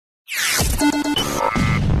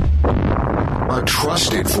a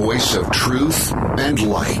trusted voice of truth and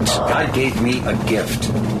light. God gave me a gift.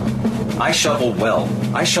 I shovel well.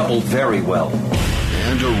 I shovel very well.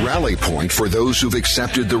 And a rally point for those who've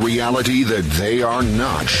accepted the reality that they are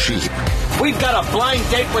not sheep. We've got a blind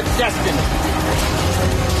date with destiny.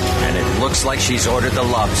 And it looks like she's ordered the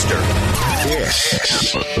lobster.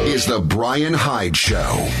 This is the Brian Hyde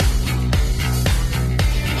Show.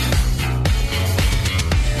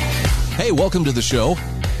 Hey, welcome to the show.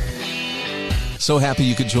 So happy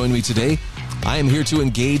you could join me today. I am here to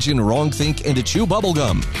engage in wrong think and to chew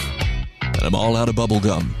bubblegum. And I'm all out of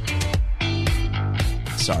bubblegum.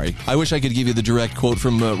 Sorry. I wish I could give you the direct quote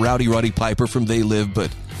from Rowdy Roddy Piper from They Live, but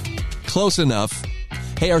close enough.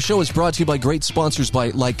 Hey, our show is brought to you by great sponsors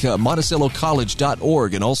like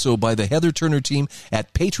MonticelloCollege.org and also by the Heather Turner team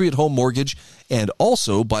at Patriot Home Mortgage and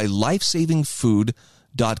also by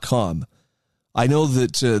LifesavingFood.com. I know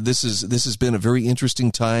that this has been a very interesting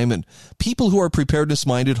time, and people who are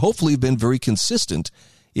preparedness-minded hopefully have been very consistent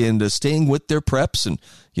in staying with their preps and,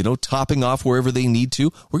 topping off wherever they need to.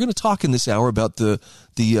 We're going to talk in this hour about the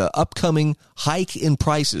upcoming hike in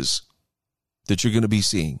prices that you're going to be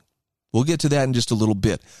seeing. We'll get to that in just a little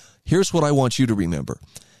bit. Here's what I want you to remember.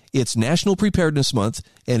 It's National Preparedness Month,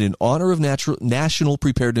 and in honor of National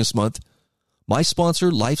Preparedness Month, my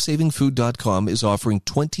sponsor, LifesavingFood.com, is offering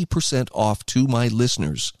 20% off to my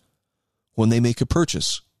listeners when they make a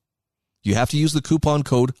purchase. You have to use the coupon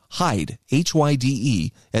code HYDE,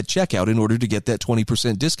 H-Y-D-E, at checkout in order to get that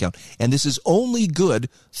 20% discount. And this is only good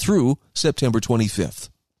through September 25th.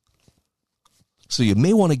 So you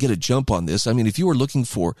may want to get a jump on this. I mean, if you are looking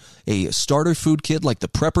for a starter food kit like the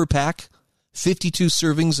Prepper Pack, 52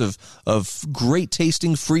 servings of great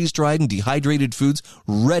tasting freeze-dried and dehydrated foods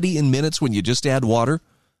ready in minutes when you just add water,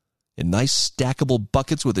 in nice stackable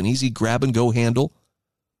buckets with an easy grab-and-go handle.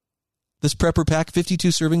 This Prepper Pack, 52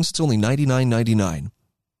 servings, it's only $99.99.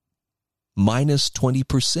 Minus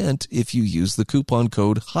 20% if you use the coupon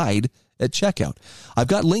code HYDE at checkout. I've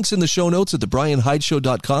got links in the show notes at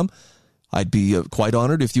thebrianhydeshow.com. I'd be quite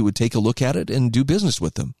honored if you would take a look at it and do business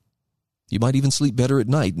with them. You might even sleep better at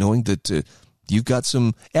night knowing that you've got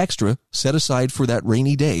some extra set aside for that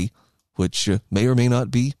rainy day, which may or may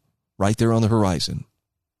not be right there on the horizon.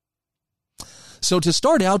 So to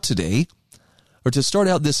start out today, or to start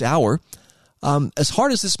out this hour, as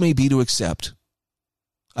hard as this may be to accept,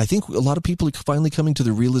 I think a lot of people are finally coming to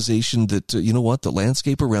the realization that, the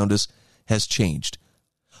landscape around us has changed.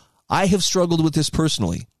 I have struggled with this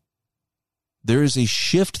personally. There is a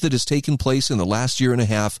shift that has taken place in the last year and a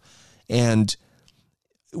half, and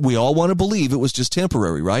we all want to believe it was just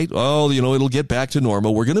temporary, right? Oh, it'll get back to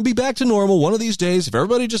normal. We're going to be back to normal one of these days. If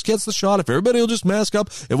everybody just gets the shot, if everybody will just mask up,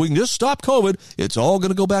 if we can just stop COVID, it's all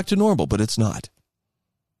going to go back to normal, but it's not.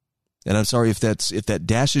 And I'm sorry if that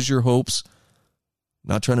dashes your hopes. I'm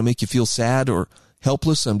not trying to make you feel sad or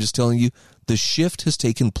helpless. I'm just telling you the shift has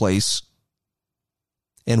taken place,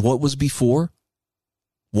 and what was before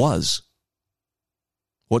was.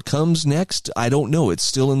 What comes next, I don't know. It's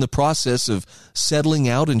still in the process of settling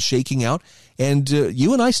out and shaking out. And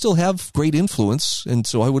you and I still have great influence. And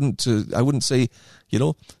so I wouldn't say,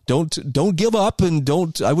 don't give up, and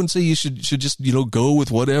I wouldn't say you should just, go with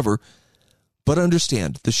whatever. But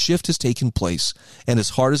understand, the shift has taken place. And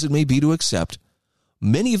as hard as it may be to accept,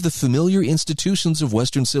 many of the familiar institutions of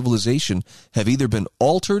Western civilization have either been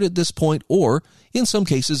altered at this point or, in some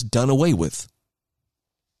cases, done away with.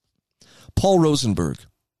 Paul Rosenberg,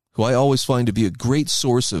 who I always find to be a great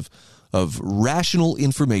source of rational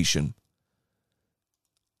information,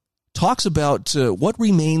 talks about what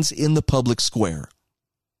remains in the public square.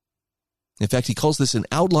 In fact, he calls this an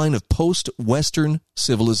outline of post-Western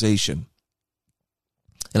civilization.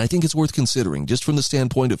 And I think it's worth considering, just from the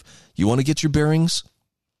standpoint of you want to get your bearings,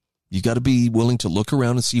 you got to be willing to look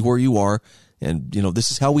around and see where you are. And,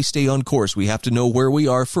 this is how we stay on course. We have to know where we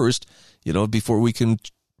are first, before we can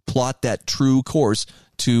plot that true course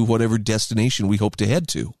to whatever destination we hope to head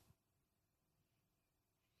to.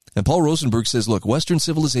 And Paul Rosenberg says, look, Western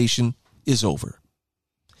civilization is over.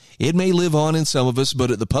 It may live on in some of us,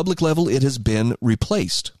 but at the public level, it has been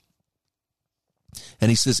replaced.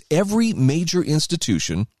 And he says every major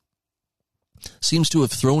institution seems to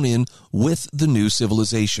have thrown in with the new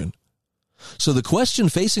civilization. So the question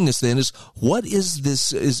facing us then is, what is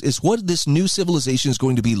this? Is what this new civilization is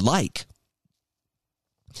going to be like?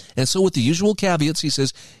 And so with the usual caveats, he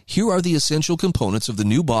says, here are the essential components of the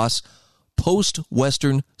new boss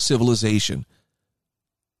post-Western civilization.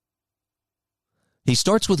 He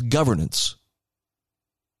starts with governance.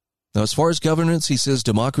 Now, as far as governance, he says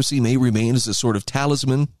democracy may remain as a sort of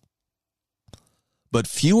talisman, but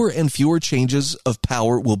fewer and fewer changes of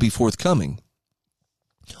power will be forthcoming.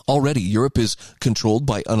 Already, Europe is controlled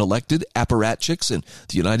by unelected apparatchiks, and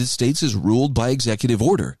the United States is ruled by executive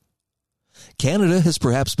order. Canada has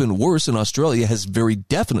perhaps been worse, and Australia has very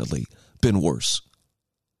definitely been worse.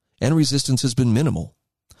 And resistance has been minimal.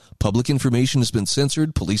 Public information has been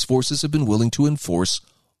censored. Police forces have been willing to enforce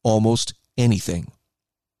almost anything.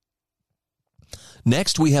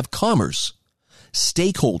 Next, we have commerce.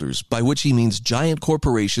 Stakeholders, by which he means giant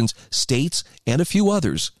corporations, states, and a few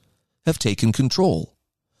others, have taken control.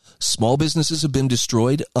 Small businesses have been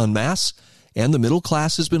destroyed en masse, and the middle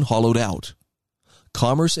class has been hollowed out.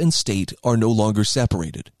 Commerce and state are no longer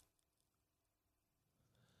separated.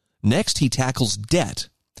 Next, he tackles debt.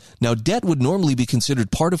 Now, debt would normally be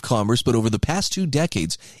considered part of commerce, but over the past 2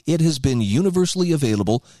 decades, it has been universally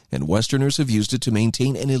available, and Westerners have used it to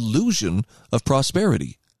maintain an illusion of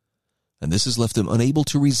prosperity. And this has left them unable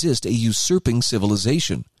to resist a usurping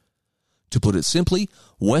civilization. To put it simply,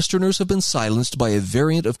 Westerners have been silenced by a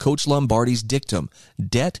variant of Coach Lombardi's dictum,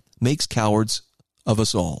 debt makes cowards of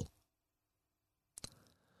us all.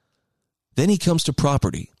 Then he comes to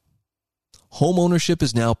property. Home ownership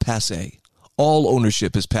is now passé. All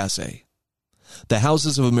ownership is passé. The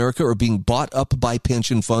houses of America are being bought up by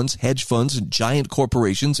pension funds, hedge funds, and giant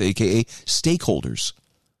corporations, aka stakeholders.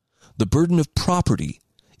 The burden of property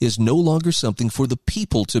is no longer something for the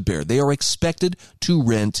people to bear. They are expected to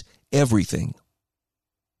rent everything.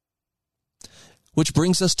 Which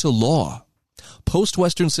brings us to law.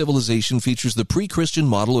 Post-Western civilization features the pre-Christian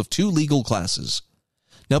model of 2 legal classes.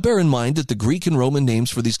 Now bear in mind that the Greek and Roman names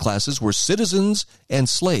for these classes were citizens and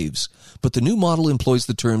slaves, but the new model employs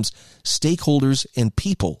the terms stakeholders and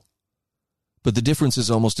people. But the difference is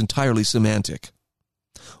almost entirely semantic.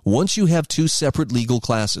 Once you have 2 separate legal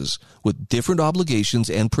classes with different obligations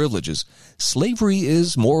and privileges, slavery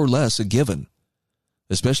is more or less a given,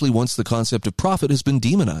 especially once the concept of profit has been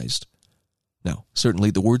demonized. Now,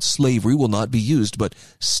 certainly the word slavery will not be used, but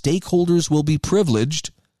stakeholders will be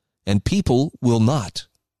privileged and people will not.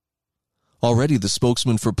 Already the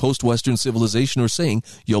spokesmen for post-Western civilization are saying,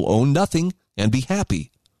 you'll own nothing and be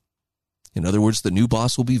happy. In other words, the new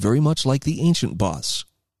boss will be very much like the ancient boss.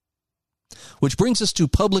 Which brings us to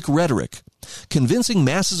public rhetoric. Convincing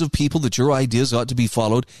masses of people that your ideas ought to be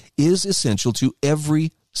followed is essential to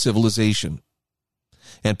every civilization.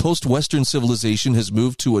 And post-Western civilization has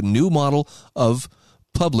moved to a new model of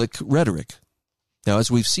public rhetoric. Now, as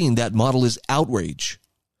we've seen, that model is outrage.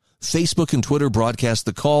 Facebook and Twitter broadcast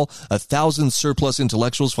the call. 1,000 surplus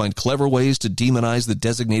intellectuals find clever ways to demonize the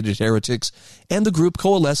designated heretics, and the group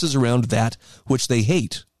coalesces around that which they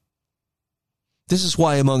hate. This is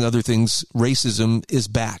why, among other things, racism is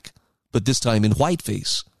back, but this time in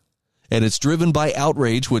whiteface. And it's driven by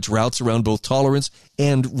outrage, which routes around both tolerance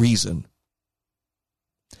and reason.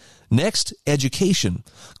 Next, education.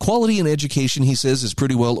 Quality in education, he says, is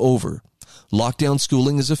pretty well over. Lockdown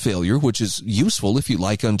schooling is a failure, which is useful if you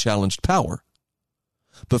like unchallenged power.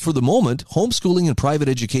 But for the moment, homeschooling and private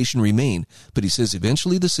education remain, but he says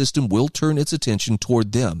eventually the system will turn its attention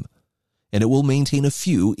toward them, and it will maintain a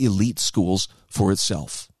few elite schools for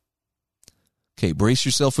itself. Okay, brace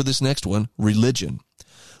yourself for this next one, religion.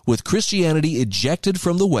 With Christianity ejected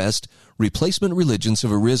from the West, replacement religions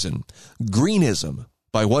have arisen. Greenism,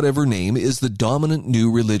 by whatever name, is the dominant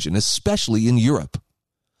new religion, especially in Europe.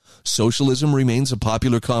 Socialism remains a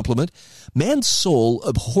popular complement. Man's soul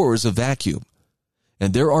abhors a vacuum.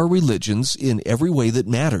 And there are religions in every way that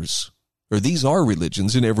matters. Or these are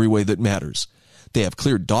religions in every way that matters. They have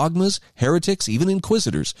clear dogmas, heretics, even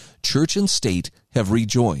inquisitors. Church and state have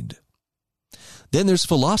rejoined. Then there's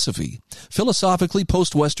philosophy. Philosophically,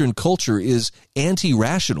 post-Western culture is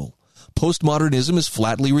anti-rational. Postmodernism is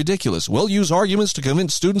flatly ridiculous. We'll use arguments to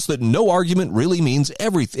convince students that no argument really means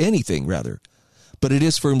anything. But it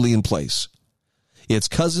is firmly in place. Its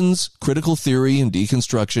cousins, critical theory and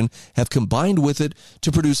deconstruction, have combined with it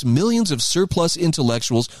to produce millions of surplus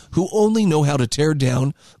intellectuals who only know how to tear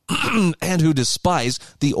down and who despise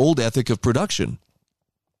the old ethic of production.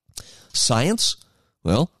 Science?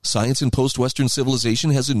 Well, science in post-Western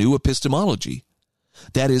civilization has a new epistemology.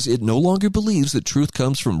 That is, it no longer believes that truth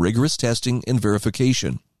comes from rigorous testing and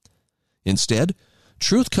verification. Instead,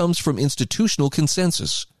 truth comes from institutional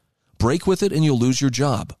consensus. Break with it and you'll lose your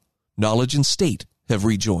job. Knowledge and state have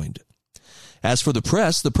rejoined. As for the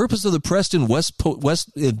press, the purpose of the press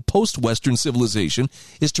in post-Western civilization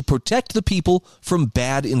is to protect the people from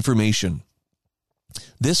bad information.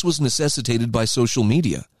 This was necessitated by social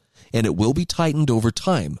media, and it will be tightened over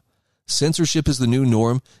time. Censorship is the new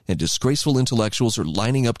norm, and disgraceful intellectuals are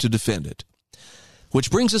lining up to defend it. Which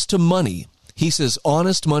brings us to money. He says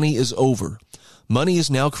honest money is over. Money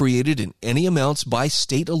is now created in any amounts by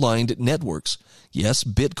state-aligned networks. Yes,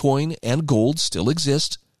 Bitcoin and gold still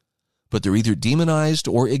exist, but they're either demonized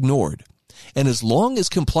or ignored. And as long as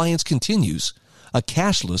compliance continues, a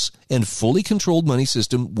cashless and fully controlled money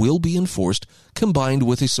system will be enforced, combined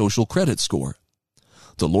with a social credit score.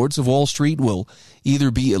 The lords of Wall Street will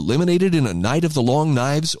either be eliminated in a night of the long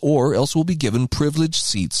knives or else will be given privileged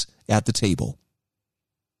seats at the table.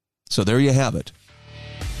 So there you have it.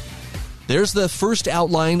 There's the first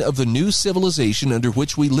outline of the new civilization under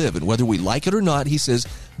which we live, and whether we like it or not, he says,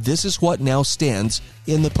 this is what now stands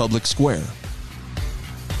in the public square.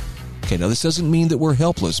 Okay, now this doesn't mean that we're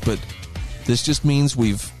helpless, but this just means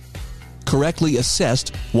we've correctly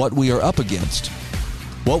assessed what we are up against.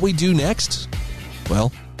 What we do next?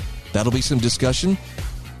 Well, that'll be some discussion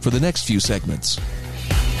for the next few segments.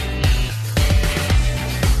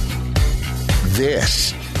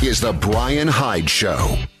 This is the Brian Hyde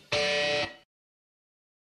Show.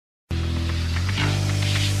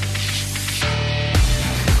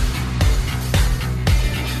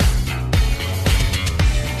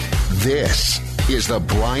 This is the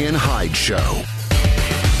Brian Hyde Show.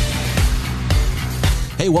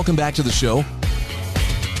 Hey, welcome back to the show.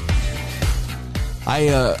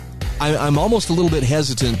 I'm almost a little bit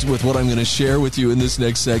hesitant with what I'm going to share with you in this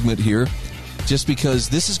next segment here, just because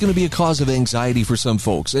this is going to be a cause of anxiety for some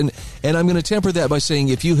folks. And I'm going to temper that by saying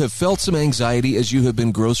if you have felt some anxiety as you have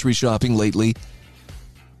been grocery shopping lately,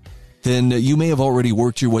 then you may have already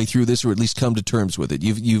worked your way through this or at least come to terms with it.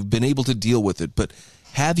 You've been able to deal with it. But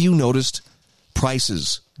have you noticed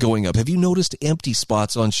prices going up? Have you noticed empty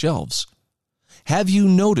spots on shelves? Have you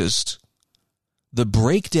noticed the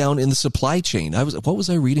breakdown in the supply chain? What was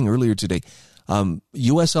I reading earlier today?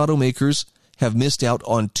 U.S. automakers have missed out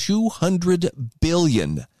on $200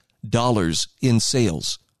 billion in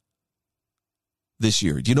sales this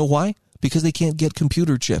year. Do you know why? Because they can't get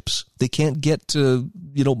computer chips. They can't get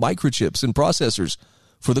microchips and processors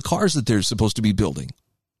for the cars that they're supposed to be building.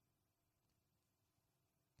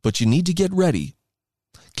 But you need to get ready.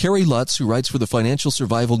 Carrie Lutz, who writes for the Financial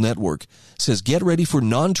Survival Network, says, get ready for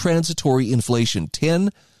non-transitory inflation. 10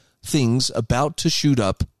 things about to shoot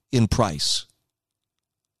up in price.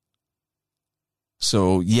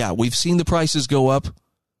 So, yeah, we've seen the prices go up.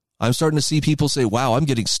 I'm starting to see people say, wow, I'm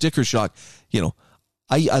getting sticker shock.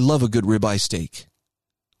 I love a good ribeye steak.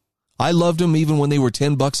 I loved them even when they were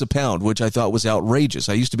 $10 a pound, which I thought was outrageous.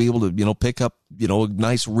 I used to be able to, pick up, a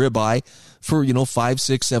nice ribeye for, $5,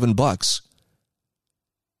 $6, $7.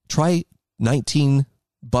 Try $19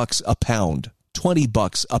 a pound,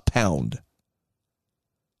 $20 a pound.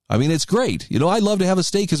 I mean, it's great. I love to have a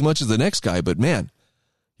steak as much as the next guy, but man,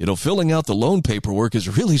 filling out the loan paperwork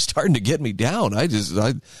is really starting to get me down. I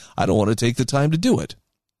don't want to take the time to do it.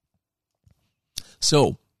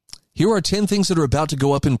 So, here are 10 things that are about to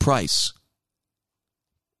go up in price.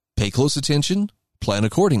 Pay close attention, plan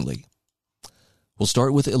accordingly. We'll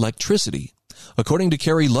start with electricity. According to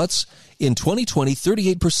Carrie Lutz, in 2020,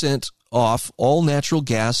 38% of all natural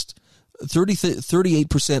gas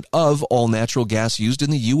used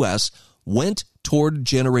in the U.S. went toward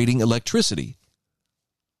generating electricity.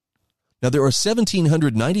 Now, there are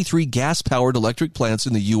 1,793 gas-powered electric plants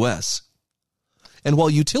in the U.S., and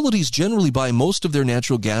while utilities generally buy most of their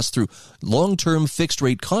natural gas through long-term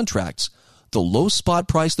fixed-rate contracts, the low spot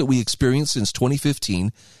price that we experienced since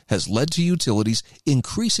 2015 has led to utilities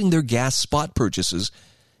increasing their gas spot purchases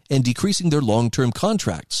and decreasing their long-term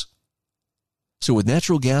contracts. So with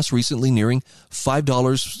natural gas recently nearing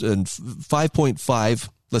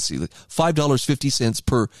 $5.50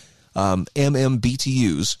 per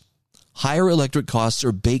MMBTUs, higher electric costs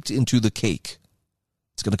are baked into the cake.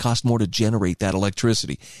 It's going to cost more to generate that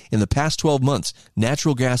electricity. In the past 12 months,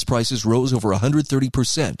 natural gas prices rose over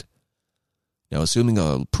 130%. Now, assuming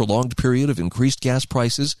a prolonged period of increased gas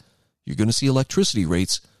prices, you're going to see electricity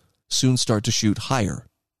rates soon start to shoot higher.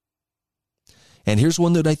 And here's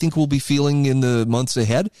one that I think we'll be feeling in the months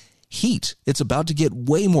ahead. Heat. It's about to get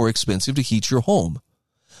way more expensive to heat your home.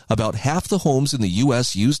 About half the homes in the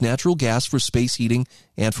U.S. use natural gas for space heating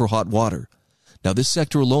and for hot water. Now, this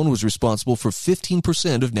sector alone was responsible for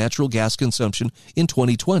 15% of natural gas consumption in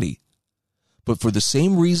 2020. But for the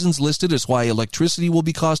same reasons listed as why electricity will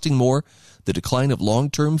be costing more, the decline of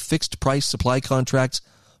long-term fixed-price supply contracts,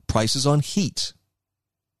 prices on heat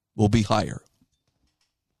will be higher.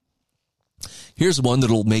 Here's one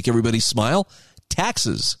that'll make everybody smile.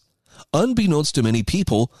 Taxes. Unbeknownst to many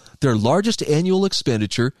people, their largest annual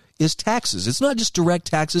expenditure is taxes. It's not just direct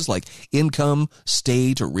taxes like income,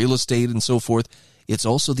 state, or real estate, and so forth. It's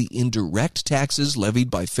also the indirect taxes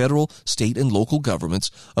levied by federal, state, and local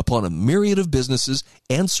governments upon a myriad of businesses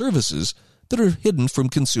and services that are hidden from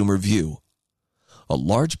consumer view. A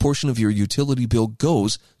large portion of your utility bill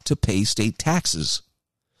goes to pay state taxes.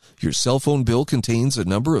 Your cell phone bill contains a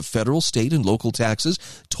number of federal, state, and local taxes.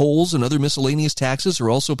 Tolls and other miscellaneous taxes are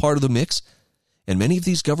also part of the mix. And many of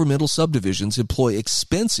these governmental subdivisions employ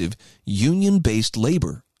expensive union-based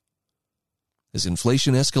labor. As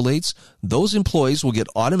inflation escalates, those employees will get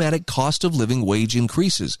automatic cost of living wage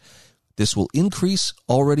increases. This will increase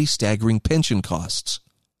already staggering pension costs.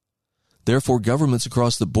 Therefore, governments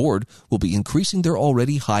across the board will be increasing their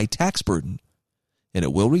already high tax burden. And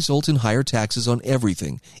it will result in higher taxes on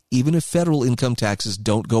everything, even if federal income taxes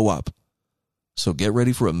don't go up. So get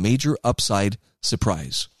ready for a major upside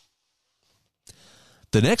surprise.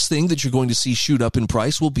 The next thing that you're going to see shoot up in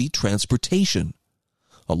price will be transportation.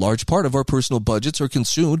 A large part of our personal budgets are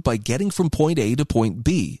consumed by getting from point A to point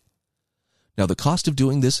B. Now, the cost of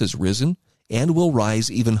doing this has risen and will rise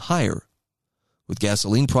even higher. With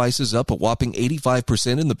gasoline prices up a whopping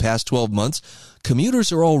 85% in the past 12 months,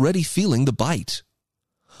 commuters are already feeling the bite.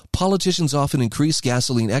 Politicians often increase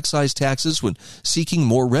gasoline excise taxes when seeking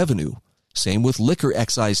more revenue. Same with liquor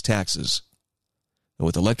excise taxes. And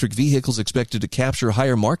with electric vehicles expected to capture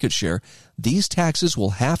higher market share, these taxes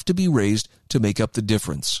will have to be raised to make up the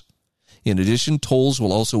difference. In addition, tolls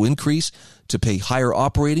will also increase to pay higher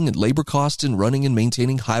operating and labor costs in running and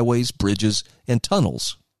maintaining highways, bridges, and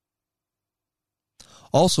tunnels.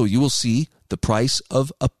 Also, you will see the price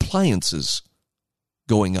of appliances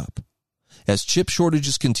going up. As chip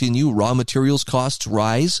shortages continue, raw materials costs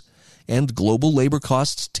rise, and global labor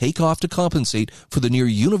costs take off to compensate for the near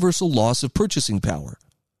universal loss of purchasing power.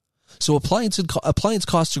 So appliance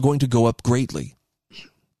costs are going to go up greatly.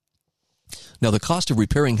 Now, the cost of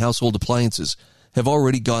repairing household appliances have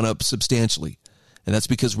already gone up substantially, and that's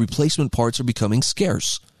because replacement parts are becoming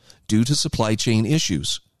scarce due to supply chain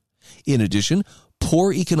issues. In addition,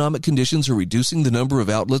 poor economic conditions are reducing the number of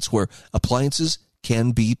outlets where appliances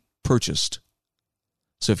can be purchased.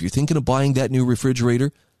 So if you're thinking of buying that new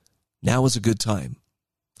refrigerator, now is a good time.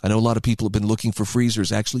 I know a lot of people have been looking for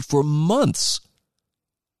freezers actually for months.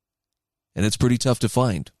 And it's pretty tough to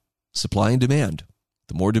find. Supply and demand.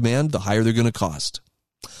 The more demand, the higher they're going to cost.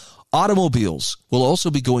 Automobiles will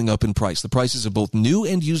also be going up in price. The prices of both new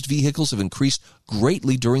and used vehicles have increased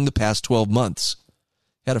greatly during the past 12 months.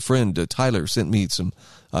 I had a friend, Tyler, sent me some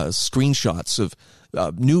screenshots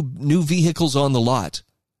of new vehicles on the lot.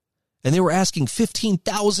 And they were asking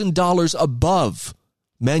 $15,000 above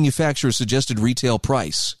manufacturer's suggested retail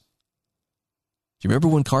price. Do you remember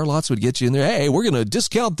when car lots would get you in there? Hey, we're going to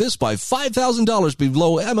discount this by $5,000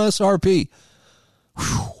 below MSRP.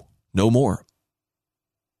 Whew, no more.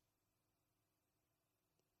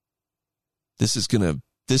 This is going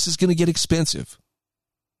to get expensive.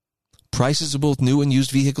 Prices of both new and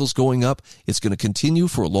used vehicles going up. It's going to continue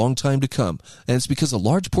for a long time to come. And it's because a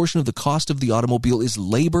large portion of the cost of the automobile is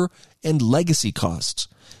labor and legacy costs.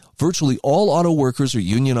 Virtually all auto workers are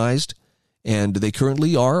unionized, and they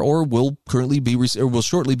currently are or will shortly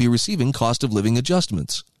be receiving cost of living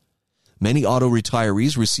adjustments. Many auto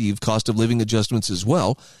retirees receive cost of living adjustments as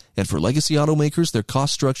well, and for legacy automakers, their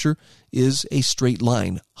cost structure is a straight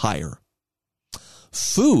line higher.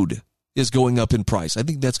 Food is going up in price. I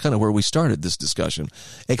think that's kind of where we started this discussion.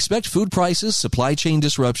 Expect food prices, supply chain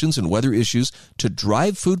disruptions, and weather issues to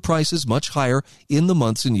drive food prices much higher in the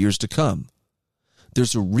months and years to come.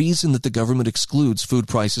 There's a reason that the government excludes food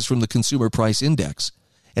prices from the Consumer Price Index,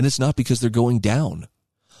 and it's not because they're going down.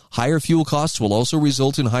 Higher fuel costs will also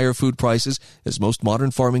result in higher food prices, as most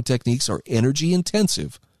modern farming techniques are energy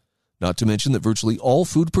intensive, not to mention that virtually all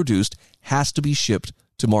food produced has to be shipped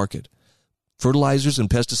to market. Fertilizers and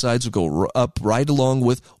pesticides will go up right along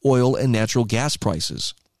with oil and natural gas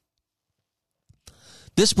prices.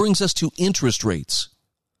 This brings us to interest rates.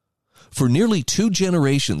 For nearly 2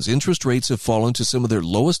 generations, interest rates have fallen to some of their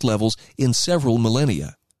lowest levels in several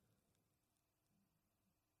millennia.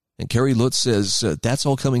 And Kerry Lutz says that's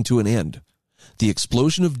all coming to an end. The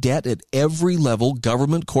explosion of debt at every level,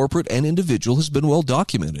 government, corporate, and individual, has been well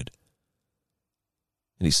documented.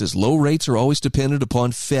 And he says low rates are always dependent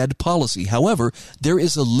upon Fed policy. However, there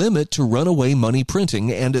is a limit to runaway money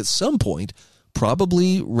printing, and at some point,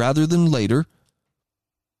 probably rather than later,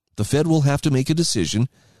 the Fed will have to make a decision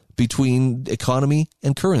between economy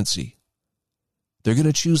and currency. They're going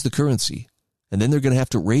to choose the currency, and then they're going to have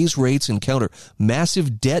to raise rates and counter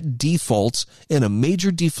massive debt defaults and a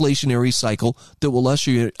major deflationary cycle that will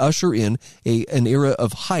usher in an era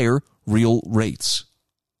of higher real rates.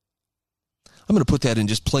 I'm going to put that in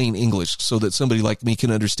just plain English so that somebody like me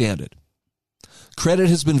can understand it. Credit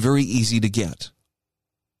has been very easy to get.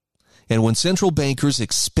 And when central bankers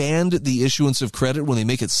expand the issuance of credit, when they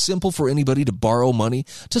make it simple for anybody to borrow money,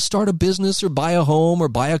 to start a business or buy a home or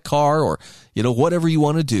buy a car or, whatever you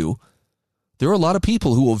want to do, there are a lot of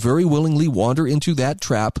people who will very willingly wander into that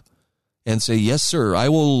trap and say, yes, sir, I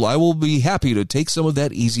will be happy to take some of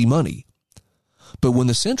that easy money. But when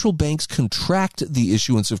the central banks contract the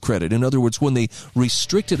issuance of credit, in other words, when they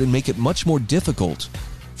restrict it and make it much more difficult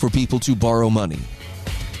for people to borrow money,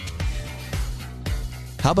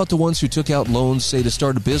 how about the ones who took out loans, say, to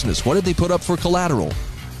start a business? What did they put up for collateral?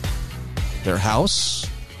 Their house,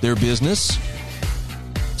 their business.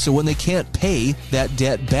 So when they can't pay that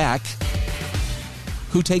debt back,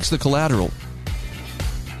 who takes the collateral?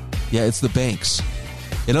 Yeah, it's the banks.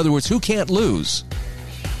 In other words, who can't lose?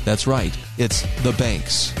 That's right, it's the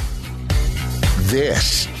banks.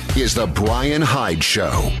 This is the Brian Hyde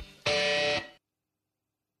Show.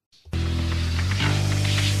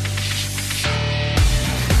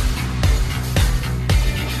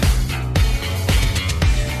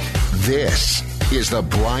 This is the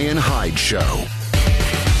Brian Hyde Show.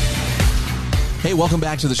 Hey, welcome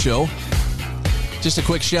back to the show. Just a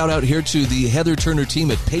quick shout out here to the Heather Turner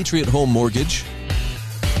team at Patriot Home Mortgage.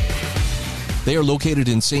 They are located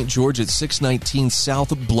in St. George at 619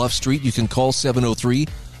 South Bluff Street. You can call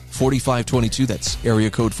 703-4522. That's area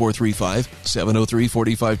code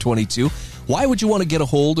 435-703-4522. Why would you want to get a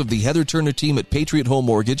hold of the Heather Turner team at Patriot Home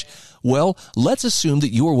Mortgage? Well, let's assume that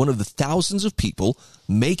you are one of the thousands of people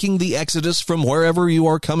making the exodus from wherever you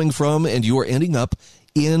are coming from, and you are ending up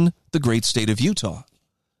in the great state of Utah.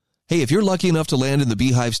 Hey, if you're lucky enough to land in the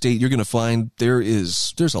Beehive State, you're going to find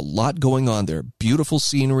there's a lot going on there. Beautiful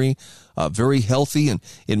scenery, very healthy, and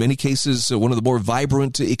in many cases, one of the more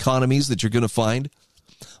vibrant economies that you're going to find.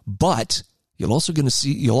 But you'll also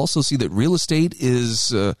see that real estate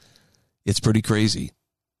is it's pretty crazy.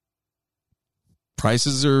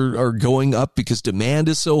 Prices are going up because demand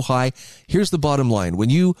is so high. Here's the bottom line: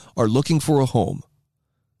 when you are looking for a home,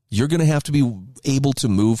 you're going to have to be able to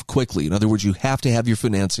move quickly. In other words, you have to have your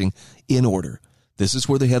financing in order. This is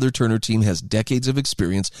where the Heather Turner team has decades of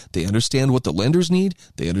experience. They understand what the lenders need.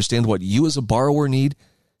 They understand what you as a borrower need.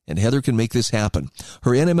 And Heather can make this happen.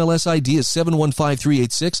 Her NMLS ID is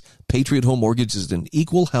 715386. Patriot Home Mortgage is an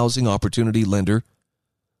equal housing opportunity lender.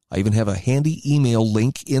 I even have a handy email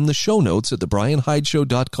link in the show notes at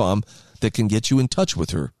thebrianhydeshow.com that can get you in touch with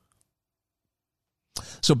her.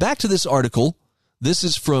 So back to this article. This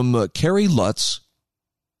is from Carrie Lutz.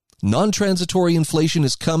 Non-transitory inflation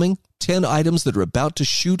is coming. 10 items that are about to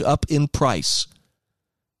shoot up in price.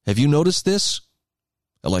 Have you noticed this?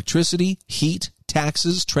 Electricity, heat,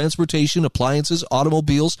 taxes, transportation, appliances,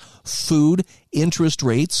 automobiles, food, interest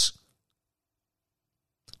rates.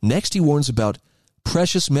 Next, he warns about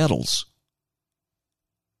precious metals.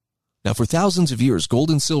 Now, for thousands of years,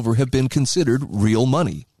 gold and silver have been considered real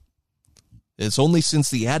money. It's only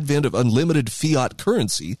since the advent of unlimited fiat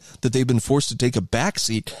currency that they've been forced to take a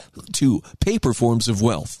backseat to paper forms of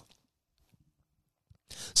wealth.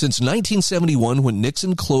 Since 1971, when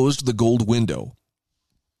Nixon closed the gold window,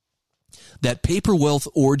 that paper wealth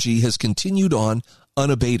orgy has continued on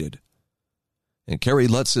unabated. And Carrie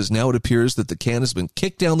Lutz says now it appears that the can has been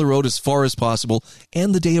kicked down the road as far as possible,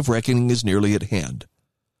 and the day of reckoning is nearly at hand.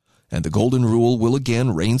 And the golden rule will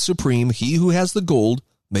again reign supreme. He who has the gold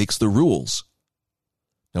makes the rules.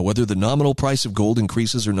 Now, whether the nominal price of gold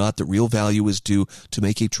increases or not, the real value is due to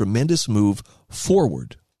make a tremendous move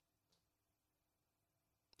forward.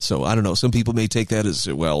 So, I don't know, some people may take that as,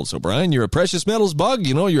 well, so Brian, you're a precious metals bug,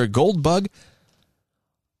 you're a gold bug.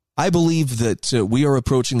 I believe that we are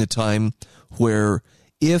approaching a time where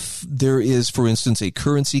if there is, for instance, a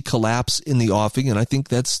currency collapse in the offing, and I think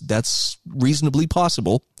that's reasonably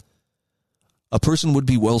possible, a person would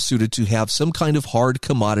be well suited to have some kind of hard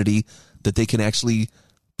commodity that they can actually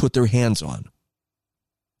put their hands on.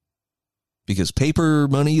 Because paper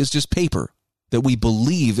money is just paper that we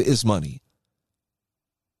believe is money.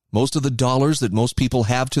 Most of the dollars that most people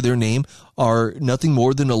have to their name are nothing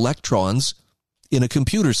more than electrons in a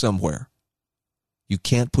computer somewhere. You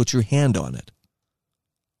can't put your hand on it.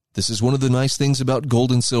 This is one of the nice things about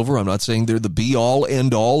gold and silver. I'm not saying they're the be-all,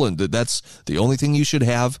 end-all, and that's the only thing you should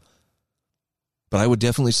have. But I would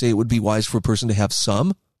definitely say it would be wise for a person to have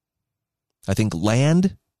some. I think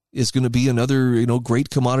land is going to be another, great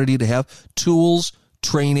commodity to have. Tools,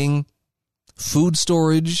 training, food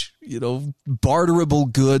storage, barterable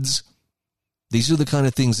goods. These are the kind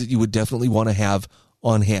of things that you would definitely want to have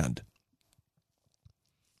on hand.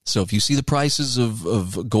 So if you see the prices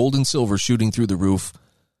of gold and silver shooting through the roof,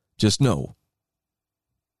 just know.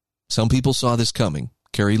 Some people saw this coming.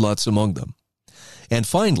 Carrie Lutz among them. And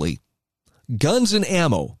finally, Guns and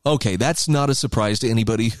ammo. Okay, that's not a surprise to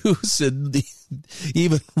anybody who's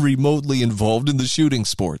even remotely involved in the shooting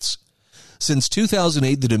sports. Since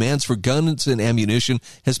 2008, the demands for guns and ammunition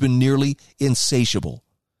has been nearly insatiable.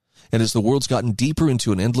 And as the world's gotten deeper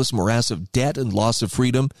into an endless morass of debt and loss of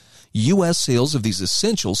freedom, U.S. sales of these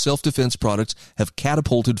essential self-defense products have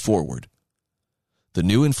catapulted forward. The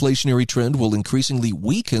new inflationary trend will increasingly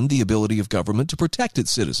weaken the ability of government to protect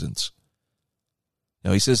its citizens.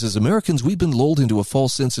 Now, he says, as Americans, we've been lulled into a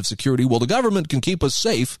false sense of security. Well, the government can keep us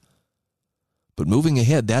safe. But moving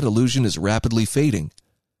ahead, that illusion is rapidly fading.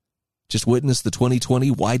 Just witness the 2020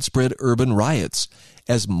 widespread urban riots.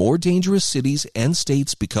 As more dangerous cities and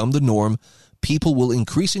states become the norm, people will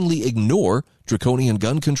increasingly ignore draconian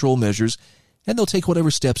gun control measures, and they'll take whatever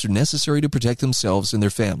steps are necessary to protect themselves and their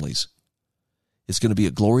families. It's going to be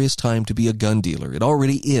a glorious time to be a gun dealer. It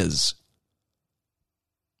already is.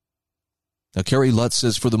 Now, Kerry Lutz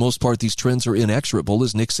says, for the most part, these trends are inexorable.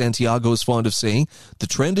 As Nick Santiago is fond of saying, the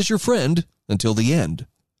trend is your friend until the end.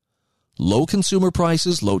 Low consumer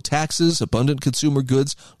prices, low taxes, abundant consumer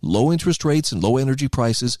goods, low interest rates, and low energy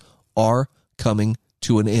prices are coming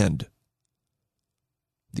to an end.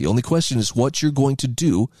 The only question is what you're going to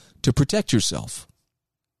do to protect yourself.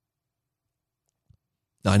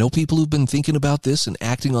 Now, I know people who've been thinking about this and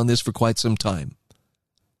acting on this for quite some time.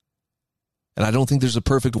 And I don't think there's a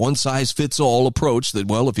perfect one-size-fits-all approach that,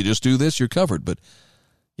 well, if you just do this, you're covered. But,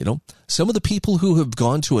 you know, some of the people who have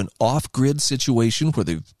gone to an off-grid situation where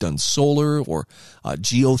they've done solar or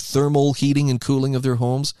geothermal heating and cooling of their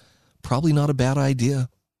homes, probably not a bad idea.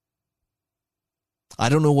 I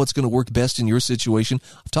don't know what's going to work best in your situation.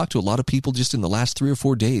 I've talked to a lot of people just in the last 3 or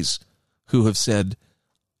 4 days who have said,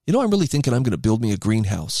 you know, I'm really thinking I'm going to build me a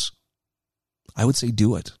greenhouse. I would say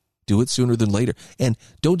do it. Do it sooner than later. And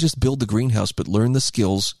don't just build the greenhouse, but learn the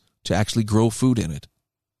skills to actually grow food in it.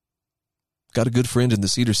 Got a good friend in the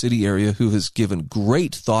Cedar City area who has given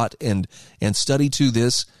great thought and study to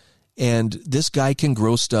this, and this guy can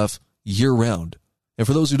grow stuff year-round. And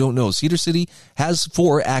for those who don't know, Cedar City has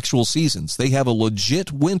 4 actual seasons. They have a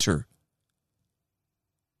legit winter.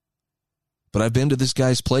 But I've been to this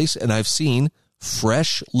guy's place, and I've seen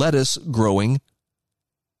fresh lettuce growing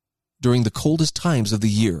during the coldest times of the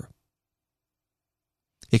year.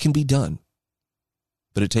 It can be done,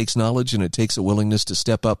 but it takes knowledge and it takes a willingness to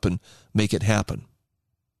step up and make it happen.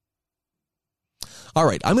 All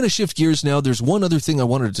right, I'm going to shift gears now. There's one other thing I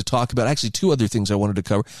wanted to talk about, actually 2 other things I wanted to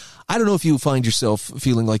cover. I don't know if you find yourself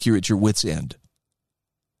feeling like you're at your wit's end.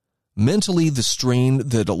 Mentally, the strain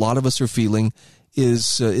that a lot of us are feeling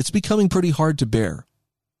is it's becoming pretty hard to bear.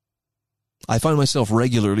 I find myself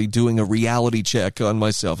regularly doing a reality check on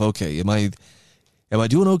myself. Okay, am I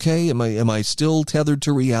doing okay? Am I still tethered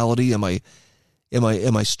to reality? Am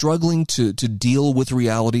I struggling to deal with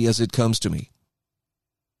reality as it comes to me?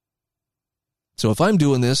 So if I'm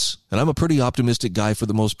doing this, and I'm a pretty optimistic guy for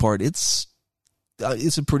the most part, it's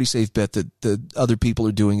a pretty safe bet that other people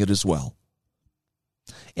are doing it as well.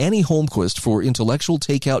 Annie Holmquist for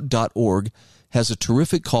intellectualtakeout.org has a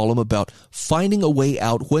terrific column about finding a way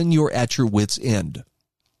out when you're at your wit's end.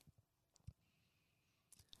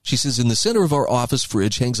 She says, in the center of our office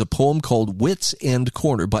fridge hangs a poem called Wit's End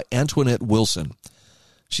Corner by Antoinette Wilson.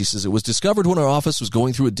 She says, it was discovered when our office was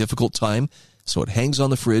going through a difficult time, so it hangs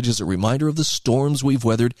on the fridge as a reminder of the storms we've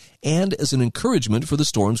weathered and as an encouragement for the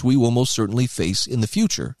storms we will most certainly face in the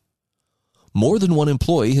future. More than one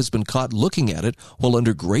employee has been caught looking at it while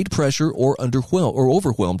under great pressure or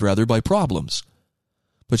overwhelmed by problems.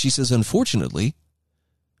 But she says, unfortunately,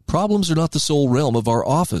 problems are not the sole realm of our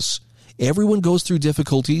office. Everyone goes through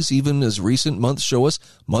difficulties, even as recent months show us,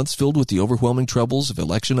 months filled with the overwhelming troubles of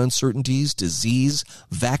election uncertainties, disease,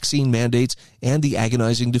 vaccine mandates, and the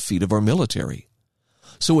agonizing defeat of our military.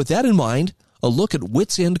 So with that in mind, a look at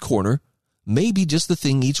Wit's End Corner may be just the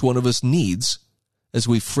thing each one of us needs as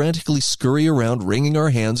we frantically scurry around wringing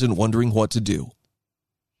our hands and wondering what to do.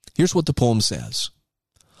 Here's what the poem says.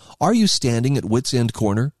 Are you standing at Wit's End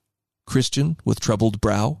Corner, Christian with troubled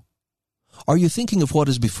brow? Are you thinking of what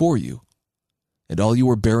is before you and all you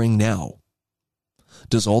are bearing now?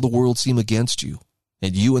 Does all the world seem against you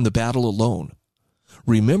and you in the battle alone?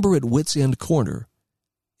 Remember, at Wit's End Corner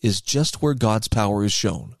is just where God's power is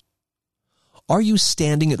shown. Are you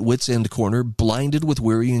standing at Wit's End Corner, blinded with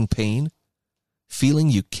wearying pain, feeling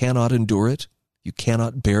you cannot endure it, you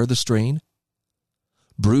cannot bear the strain?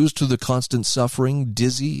 Bruised through the constant suffering,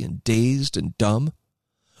 dizzy and dazed and dumb?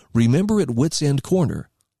 Remember, at Wit's End Corner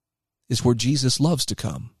is where Jesus loves to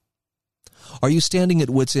come. Are you standing at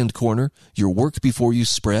Wit's End Corner, your work before you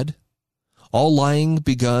spread, all lying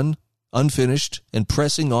begun, unfinished, and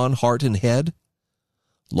pressing on heart and head?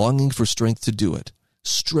 longing for strength to do it,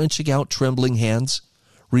 stretching out trembling hands,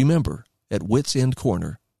 remember, at wit's end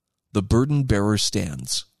corner, the burden bearer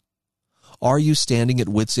stands. Are you standing at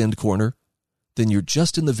wit's end corner? Then you're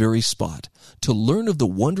just in the very spot to learn of the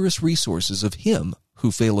wondrous resources of Him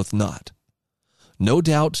who faileth not. No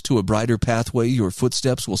doubt to a brighter pathway your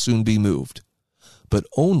footsteps will soon be moved, but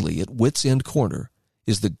only at wit's end corner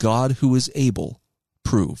is the God who is able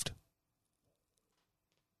proved.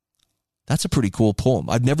 That's a pretty cool poem.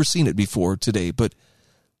 I've never seen it before today, but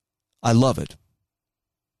I love it.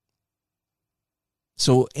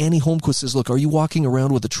 So Annie Holmquist says, look, are you walking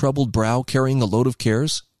around with a troubled brow carrying a load of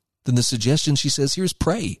cares? Then the suggestion, she says, here's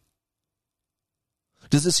pray.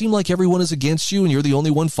 Does it seem like everyone is against you and you're the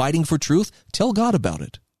only one fighting for truth? Tell God about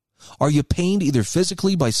it. Are you pained either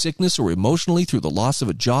physically by sickness or emotionally through the loss of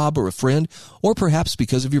a job or a friend, or perhaps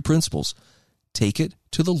because of your principles? Take it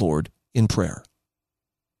to the Lord in prayer.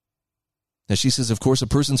 Now she says, of course, a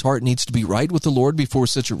person's heart needs to be right with the Lord before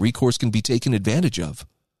such a recourse can be taken advantage of.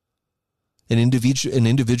 An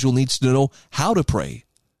individual needs to know how to pray.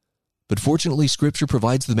 But fortunately, Scripture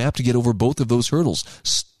provides the map to get over both of those hurdles.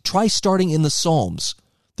 Try starting in the Psalms.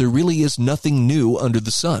 There really is nothing new under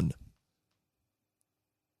the sun.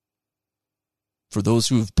 For those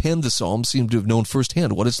who have penned the Psalms seem to have known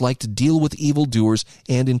firsthand what it's like to deal with evildoers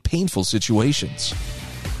and in painful situations.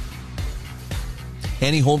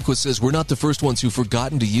 Annie Holmquist says, we're not the first ones who've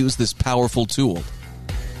forgotten to use this powerful tool.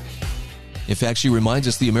 In fact, she reminds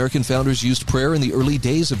us the American founders used prayer in the early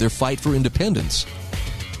days of their fight for independence.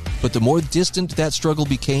 But the more distant that struggle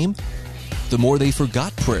became, the more they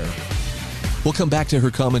forgot prayer. We'll come back to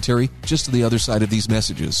her commentary just to the other side of these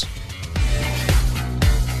messages.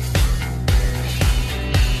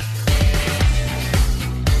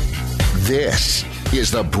 This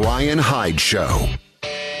is the Brian Hyde Show.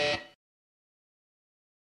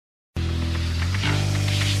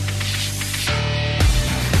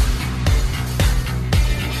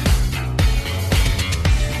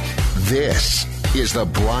 This is the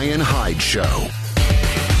Brian Hyde Show.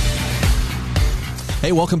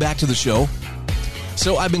 Hey, welcome back to the show.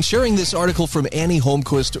 So I've been sharing this article from Annie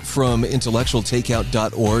Holmquist from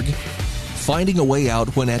intellectualtakeout.org, Finding a Way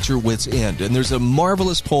Out When at Your Wit's End. And there's a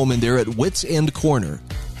marvelous poem in there, At Wit's End Corner.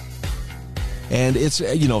 And it's,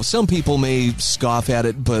 some people may scoff at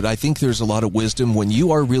it, but I think there's a lot of wisdom when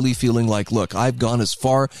you are really feeling like, look, I've gone as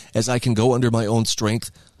far as I can go under my own strength.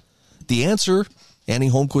 The answer, Annie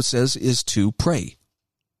Holmquist says, is to pray.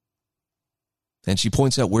 And she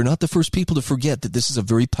points out we're not the first people to forget that this is a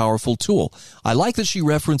very powerful tool. I like that she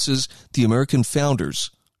references the American founders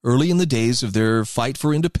early in the days of their fight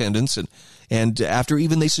for independence. And after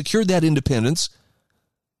even they secured that independence,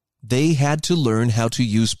 they had to learn how to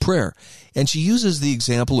use prayer. And she uses the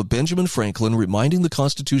example of Benjamin Franklin reminding the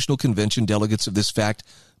Constitutional Convention delegates of this fact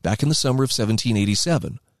back in the summer of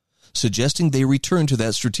 1787, suggesting they return to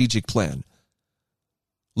that strategic plan.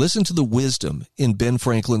 Listen to the wisdom in Ben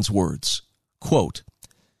Franklin's words. Quote,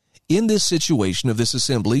 in this situation of this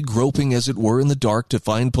assembly, groping as it were in the dark to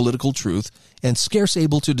find political truth, and scarce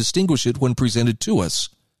able to distinguish it when presented to us,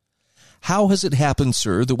 how has it happened,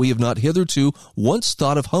 sir, that we have not hitherto once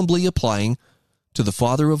thought of humbly applying to the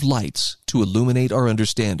Father of lights to illuminate our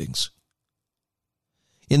understandings?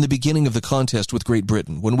 In the beginning of the contest with Great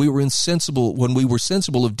Britain, when we were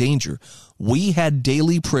sensible of danger, we had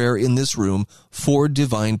daily prayer in this room for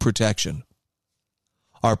divine protection.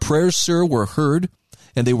 Our prayers, sir, were heard,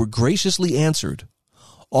 and they were graciously answered.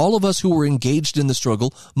 All of us who were engaged in the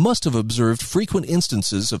struggle must have observed frequent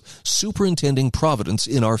instances of superintending providence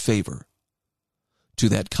in our favor. To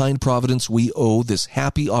that kind providence we owe this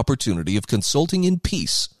happy opportunity of consulting in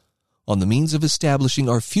peace on the means of establishing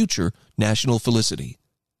our future national felicity.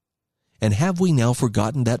 And have we now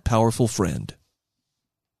forgotten that powerful friend?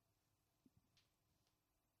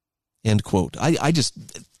 End quote.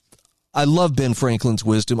 I love Ben Franklin's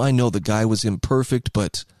wisdom. I know the guy was imperfect,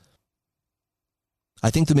 but I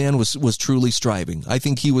think the man was truly striving. I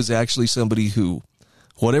think he was actually somebody who,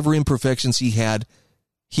 whatever imperfections he had,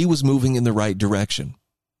 he was moving in the right direction.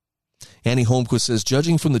 Annie Holmquist says,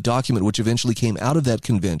 judging from the document which eventually came out of that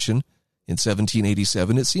convention in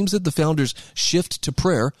 1787, it seems that the founders' shift to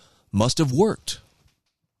prayer must have worked.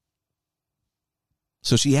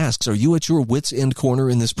 So she asks, are you at your wit's end corner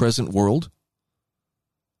in this present world?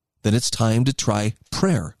 Then it's time to try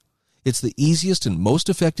prayer. It's the easiest and most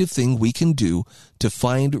effective thing we can do to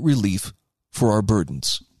find relief for our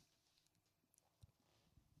burdens.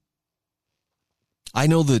 I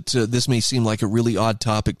know that this may seem like a really odd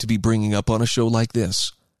topic to be bringing up on a show like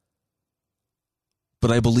this,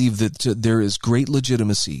 but I believe that there is great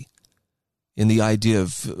legitimacy in the idea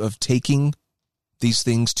of taking these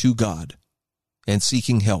things to God and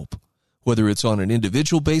seeking help, whether it's on an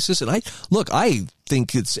individual basis. And I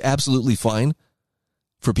think it's absolutely fine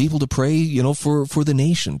for people to pray, for the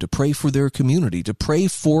nation, to pray for their community, to pray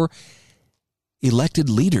for elected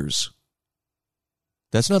leaders.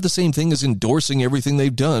 That's not the same thing as endorsing everything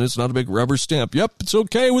they've done. It's not a big rubber stamp. Yep, it's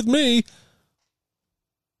okay with me.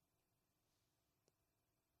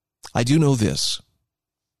 I do know this.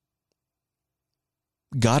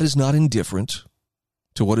 God is not indifferent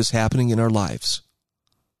to what is happening in our lives.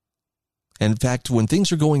 And in fact, when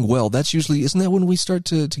things are going well, that's usually, isn't that when we start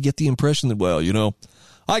to get the impression that, well,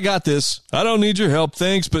 I got this. I don't need your help.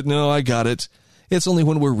 Thanks, but no, I got it. It's only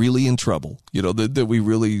when we're really in trouble, that we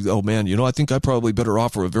really, oh man, I think I probably better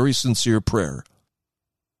offer a very sincere prayer.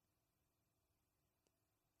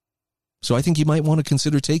 So I think you might want to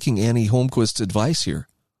consider taking Annie Holmquist's advice here.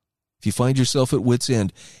 If you find yourself at wit's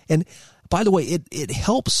end. And by the way, it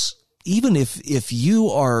helps even if you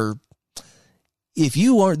aren't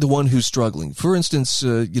the one who's struggling. For instance,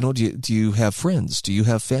 do you have friends? Do you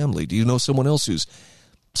have family? Do you know someone else who's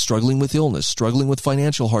struggling with illness, struggling with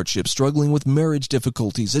financial hardship, struggling with marriage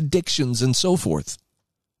difficulties, addictions, and so forth?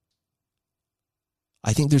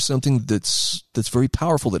 I think there's something that's very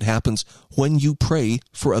powerful that happens when you pray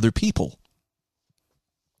for other people.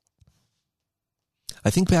 I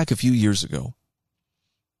think back a few years ago,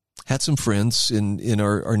 had some friends in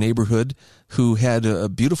our neighborhood who had a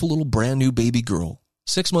beautiful little brand new baby girl,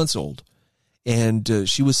 6 months old, and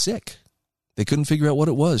she was sick. They couldn't figure out what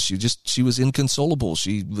it was. She was inconsolable.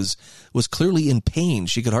 She was clearly in pain.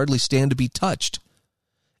 She could hardly stand to be touched,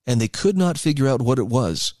 and they could not figure out what it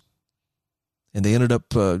was. And they ended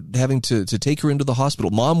up having to take her into the hospital.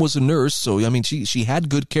 Mom was a nurse, so she had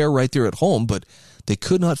good care right there at home, but they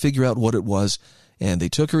could not figure out what it was. And they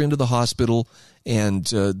took her into the hospital, and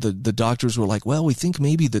the doctors were like, well, we think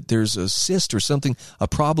maybe that there's a cyst or something, a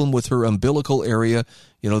problem with her umbilical area,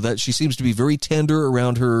 that she seems to be very tender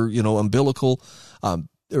around her, umbilical,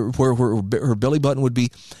 where her belly button would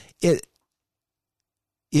be. It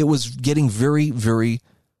was getting very, very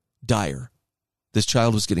dire. This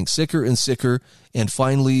child was getting sicker and sicker, and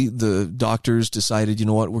finally the doctors decided,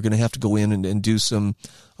 we're going to have to go in and do some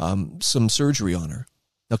surgery on her.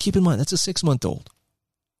 Now, keep in mind, that's a 6-month-old.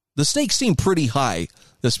 The stakes seem pretty high,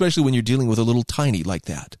 especially when you're dealing with a little tiny like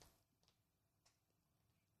that.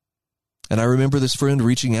 And I remember this friend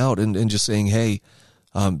reaching out and just saying, hey,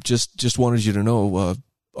 just wanted you to know,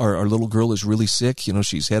 our little girl is really sick.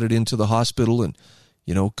 She's headed into the hospital, and,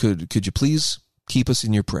 could you please keep us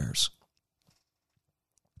in your prayers?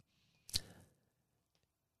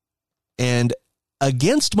 And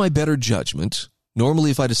against my better judgment,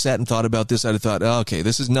 normally, if I'd have sat and thought about this, I'd have thought, okay,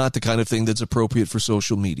 this is not the kind of thing that's appropriate for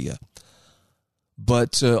social media.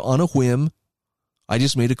 But on a whim, I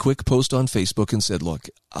just made a quick post on Facebook and said, look,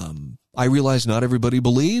 I realize not everybody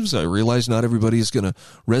believes. I realize not everybody is going to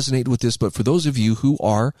resonate with this. But for those of you who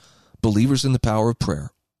are believers in the power of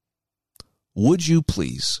prayer, would you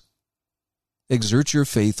please exert your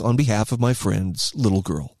faith on behalf of my friend's little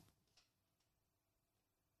girl?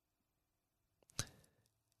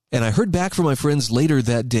 And I heard back from my friends later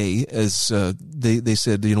that day as they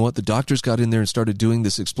said, you know what, the doctors got in there and started doing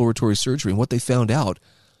this exploratory surgery. And what they found out,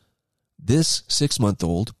 this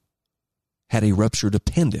 6-month-old had a ruptured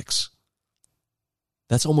appendix.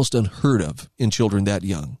 That's almost unheard of in children that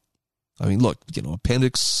young. I mean, look,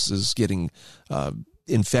 appendix is getting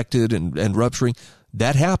infected and rupturing.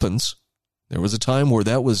 That happens. There was a time where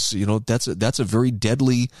that was, that's a very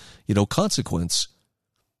deadly, consequence.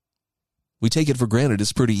 We take it for granted.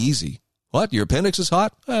 It's pretty easy. What? Your appendix is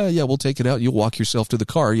hot? Yeah, we'll take it out. You'll walk yourself to the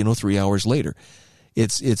car, 3 hours later.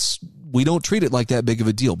 We don't treat it like that big of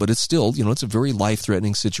a deal, but it's still, it's a very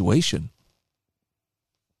life-threatening situation.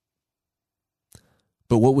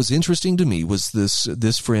 But what was interesting to me was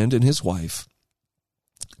this friend and his wife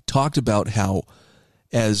talked about how,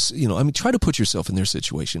 try to put yourself in their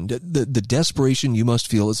situation. The desperation you must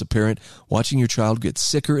feel as a parent watching your child get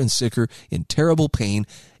sicker and sicker in terrible pain,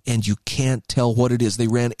 and you can't tell what it is. They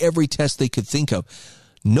ran every test they could think of.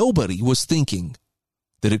 Nobody was thinking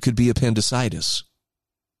that it could be appendicitis,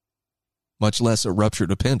 much less a ruptured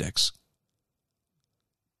appendix.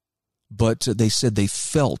 But they said they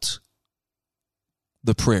felt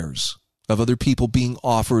the prayers of other people being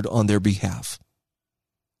offered on their behalf.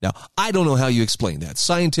 Now, I don't know how you explain that.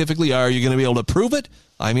 Scientifically, are you going to be able to prove it?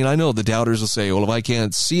 I mean, I know the doubters will say, well, if I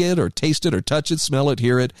can't see it or taste it or touch it, smell it,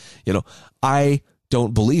 hear it, I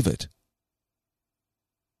don't believe it.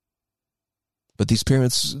 But these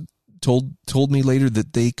parents told me later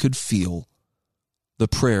that they could feel the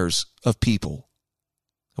prayers of people.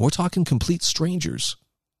 And we're talking complete strangers.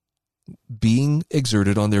 being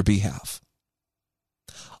exerted on their behalf.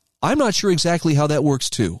 I'm not sure exactly how that works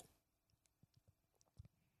too,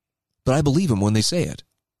 but I believe them when they say it.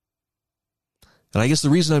 And I guess the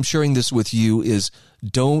reason I'm sharing this with you is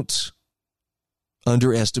don't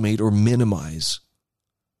underestimate or minimize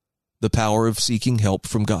the power of seeking help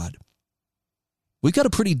from God. We've got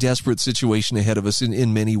a pretty desperate situation ahead of us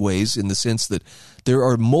in many ways, in the sense that there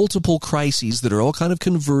are multiple crises that are all kind of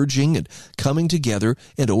converging and coming together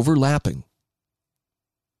and overlapping.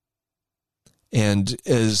 And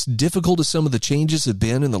as difficult as some of the changes have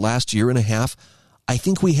been in the last year and a half, I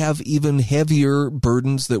think we have even heavier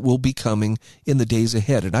burdens that will be coming in the days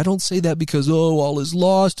ahead. And I don't say that because, all is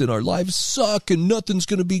lost and our lives suck and nothing's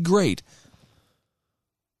going to be great.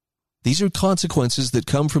 These are consequences that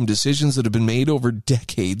come from decisions that have been made over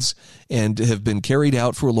decades and have been carried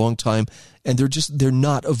out for a long time, and they're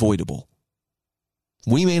not avoidable.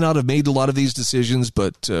 We may not have made a lot of these decisions,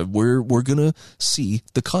 but we're going to see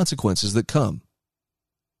the consequences that come.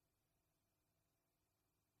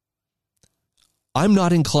 I'm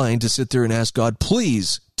not inclined to sit there and ask God,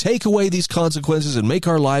 please take away these consequences and make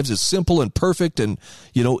our lives as simple and perfect and,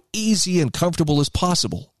 easy and comfortable as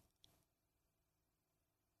possible.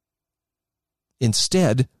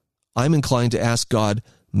 Instead, I'm inclined to ask God,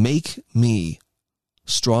 make me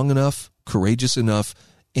strong enough, courageous enough,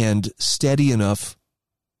 and steady enough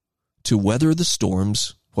to weather the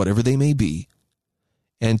storms, whatever they may be,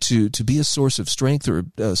 and to be a source of strength or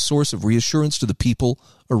a source of reassurance to the people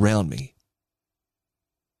around me.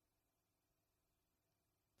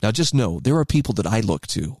 Now, just know there are people that I look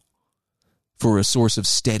to for a source of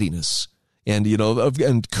steadiness and,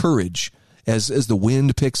 and courage as the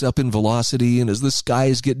wind picks up in velocity and as the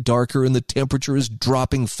skies get darker and the temperature is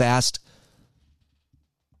dropping fast.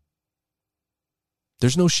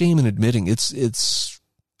 There's no shame in admitting it's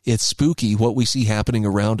spooky what we see happening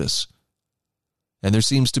around us. And there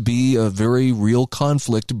seems to be a very real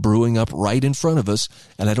conflict brewing up right in front of us,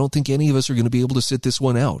 and I don't think any of us are going to be able to sit this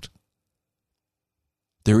one out.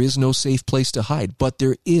 There is no safe place to hide, but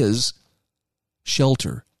there is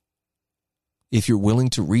shelter if you're willing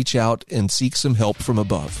to reach out and seek some help from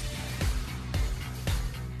above.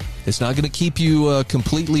 It's not going to keep you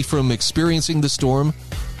completely from experiencing the storm,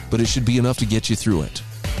 but it should be enough to get you through it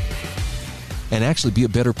and actually be a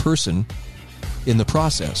better person in the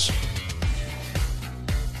process.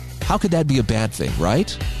 How could that be a bad thing,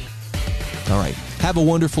 right? All right. Have a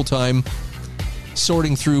wonderful time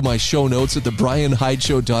sorting through my show notes at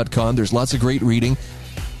thebrianhydeshow.com. There's lots of great reading.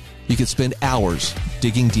 You could spend hours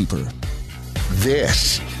digging deeper.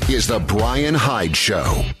 This is The Brian Hyde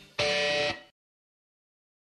Show.